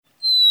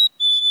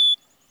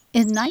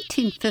In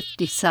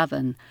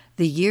 1957,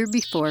 the year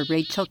before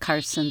Rachel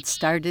Carson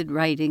started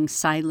writing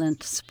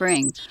Silent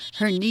Spring,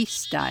 her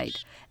niece died,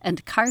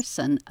 and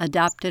Carson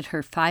adopted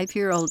her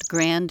 5-year-old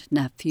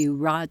grandnephew,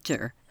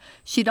 Roger.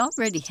 She'd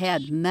already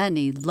had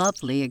many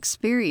lovely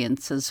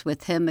experiences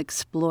with him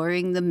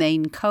exploring the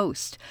Maine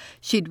coast.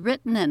 She'd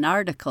written an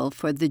article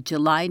for the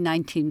July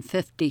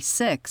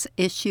 1956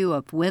 issue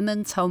of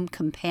Women's Home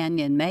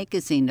Companion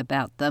magazine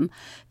about them,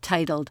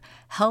 titled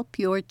Help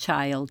Your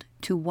Child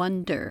to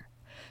Wonder.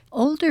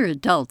 Older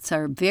adults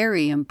are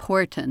very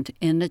important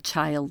in a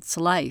child's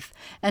life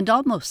and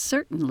almost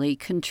certainly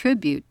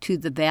contribute to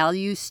the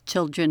values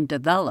children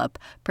develop,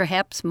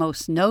 perhaps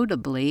most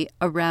notably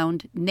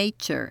around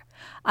nature.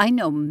 I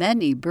know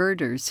many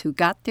birders who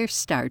got their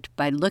start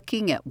by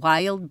looking at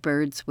wild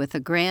birds with a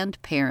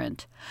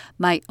grandparent.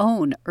 My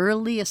own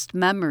earliest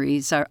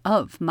memories are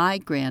of my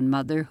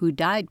grandmother, who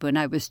died when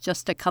I was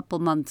just a couple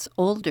months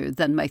older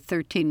than my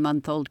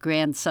 13-month-old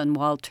grandson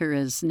Walter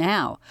is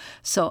now,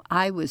 so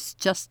I was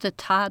just a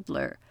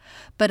toddler.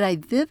 But I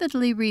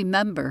vividly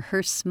remember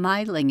her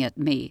smiling at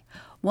me.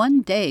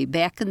 One day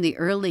back in the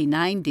early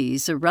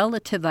 90s, a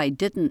relative I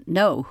didn't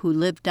know who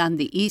lived on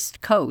the East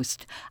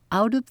Coast,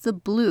 out of the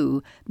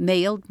blue,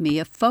 mailed me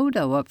a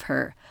photo of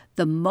her.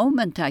 The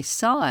moment I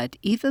saw it,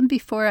 even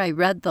before I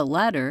read the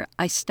letter,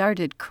 I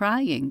started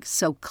crying,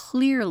 so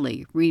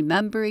clearly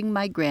remembering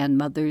my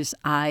grandmother's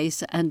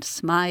eyes and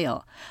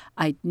smile.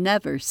 I'd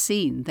never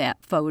seen that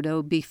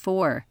photo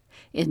before.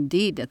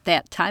 Indeed, at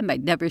that time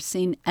I'd never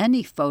seen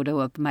any photo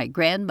of my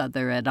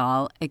grandmother at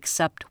all,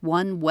 except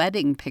one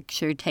wedding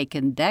picture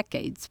taken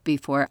decades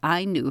before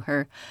I knew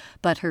her,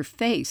 but her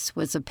face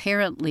was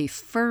apparently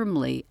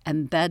firmly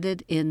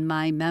embedded in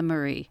my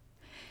memory.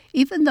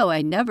 Even though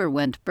I never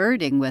went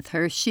birding with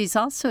her, she's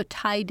also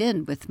tied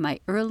in with my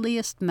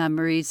earliest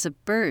memories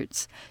of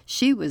birds.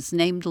 She was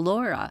named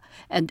Laura,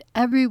 and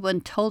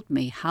everyone told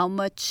me how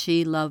much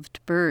she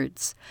loved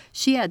birds.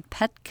 She had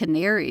pet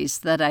canaries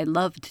that I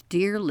loved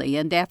dearly,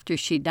 and after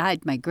she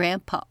died, my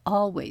grandpa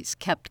always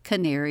kept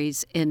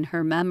canaries in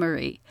her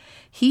memory.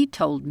 He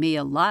told me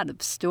a lot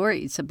of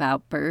stories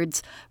about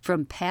birds,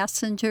 from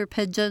passenger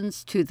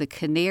pigeons to the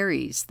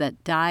canaries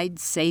that died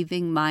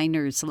saving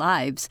miners'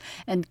 lives,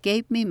 and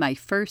gave me my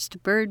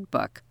first bird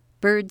book,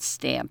 Bird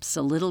Stamps,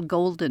 a little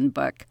golden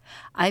book.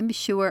 I'm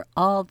sure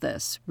all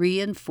this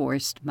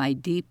reinforced my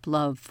deep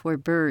love for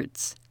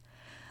birds.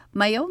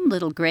 My own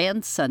little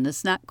grandson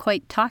is not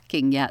quite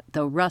talking yet,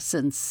 though Russ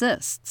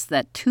insists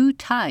that 2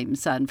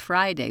 times on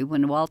Friday,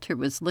 when Walter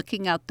was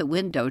looking out the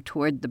window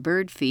toward the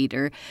bird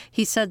feeder,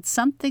 he said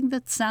something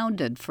that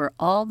sounded for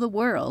all the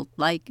world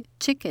like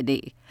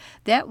chickadee.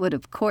 That would,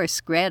 of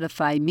course,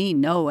 gratify me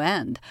no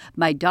end.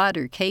 My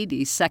daughter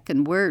Katie's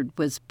second word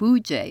was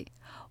boojay.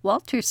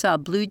 Walter saw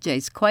blue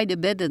jays quite a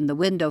bit in the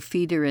window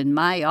feeder in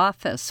my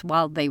office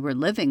while they were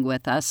living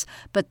with us,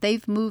 but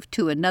they've moved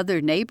to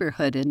another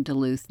neighborhood in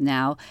Duluth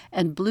now,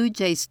 and blue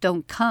jays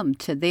don't come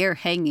to their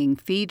hanging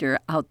feeder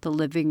out the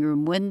living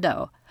room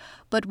window.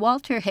 But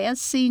Walter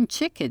has seen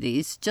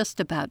chickadees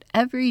just about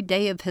every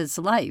day of his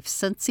life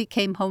since he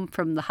came home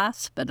from the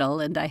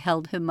hospital and I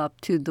held him up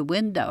to the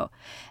window.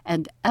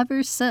 And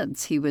ever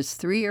since he was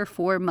 3 or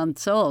 4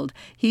 months old,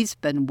 he's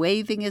been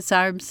waving his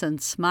arms and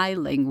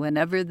smiling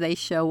whenever they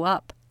show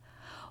up.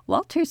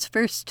 Walter's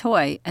first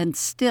toy, and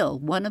still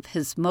one of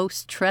his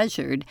most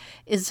treasured,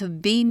 is a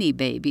Beanie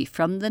Baby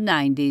from the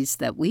 90s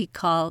that we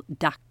call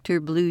Dr.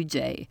 Blue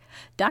Jay.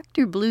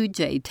 Dr. Blue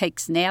Jay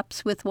takes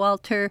naps with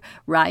Walter,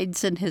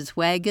 rides in his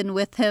wagon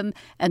with him,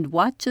 and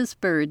watches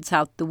birds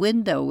out the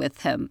window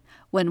with him.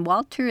 When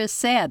Walter is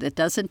sad, it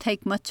doesn't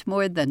take much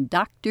more than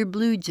Dr.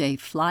 Blue Jay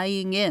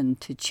flying in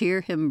to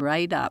cheer him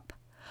right up.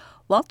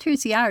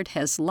 Walter's yard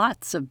has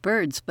lots of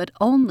birds, but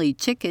only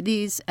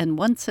chickadees and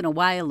once in a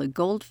while a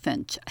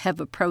goldfinch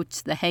have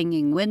approached the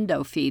hanging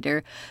window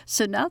feeder,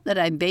 so now that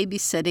I'm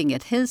babysitting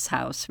at his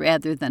house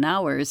rather than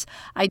ours,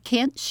 I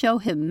can't show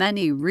him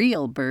many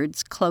real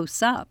birds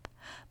close up.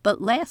 But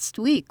last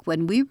week,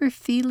 when we were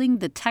feeling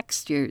the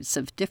textures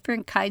of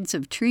different kinds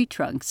of tree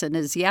trunks in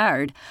his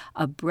yard,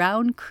 a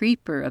brown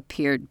creeper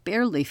appeared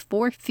barely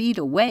 4 feet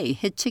away,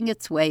 hitching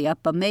its way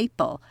up a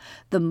maple.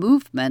 The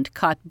movement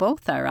caught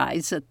both our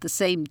eyes at the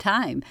same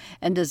time,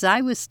 and as I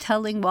was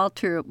telling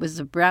Walter it was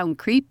a brown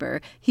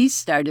creeper, he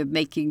started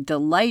making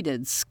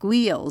delighted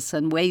squeals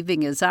and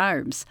waving his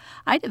arms.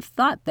 I'd have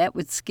thought that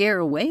would scare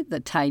away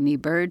the tiny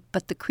bird,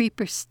 but the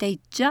creeper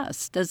stayed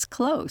just as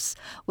close.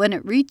 When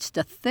it reached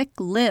a thick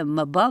limb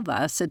above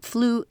us, it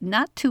flew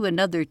not to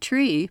another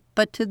tree,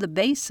 but to the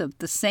base of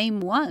the same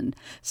one,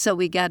 so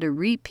we got a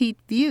repeat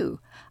view.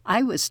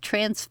 I was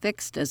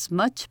transfixed as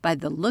much by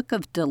the look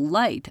of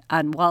delight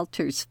on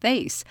Walter's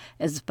face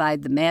as by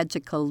the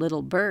magical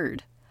little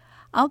bird.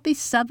 I'll be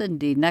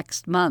 70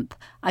 next month.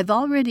 I've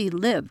already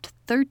lived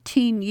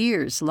 13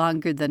 years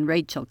longer than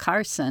Rachel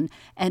Carson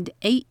and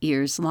 8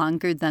 years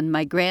longer than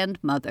my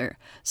grandmother.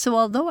 So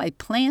although I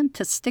plan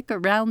to stick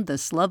around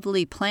this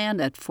lovely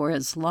planet for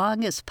as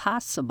long as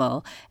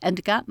possible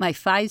and got my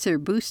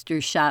Pfizer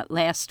booster shot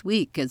last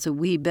week as a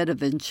wee bit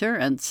of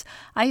insurance,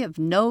 I have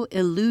no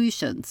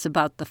illusions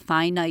about the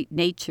finite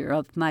nature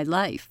of my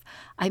life.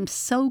 I'm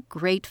so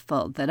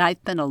grateful that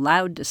I've been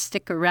allowed to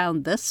stick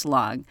around this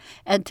long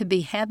and to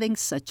be having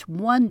such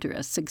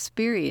wondrous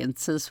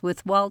experiences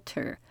with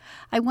Walter.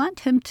 I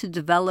want him to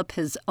develop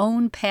his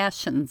own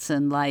passions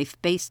in life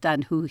based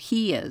on who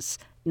he is,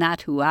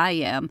 not who I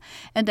am,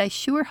 and I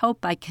sure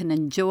hope I can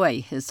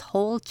enjoy his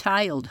whole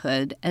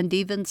childhood and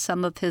even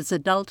some of his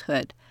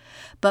adulthood.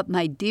 But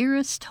my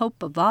dearest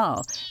hope of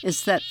all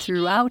is that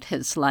throughout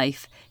his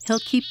life he'll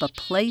keep a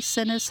place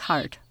in his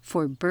heart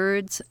for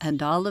birds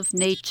and all of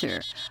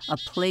nature, a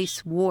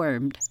place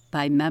warmed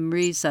by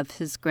memories of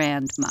his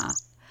grandma.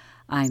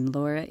 I'm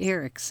Laura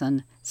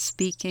Erickson,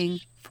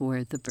 speaking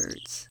for the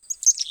birds.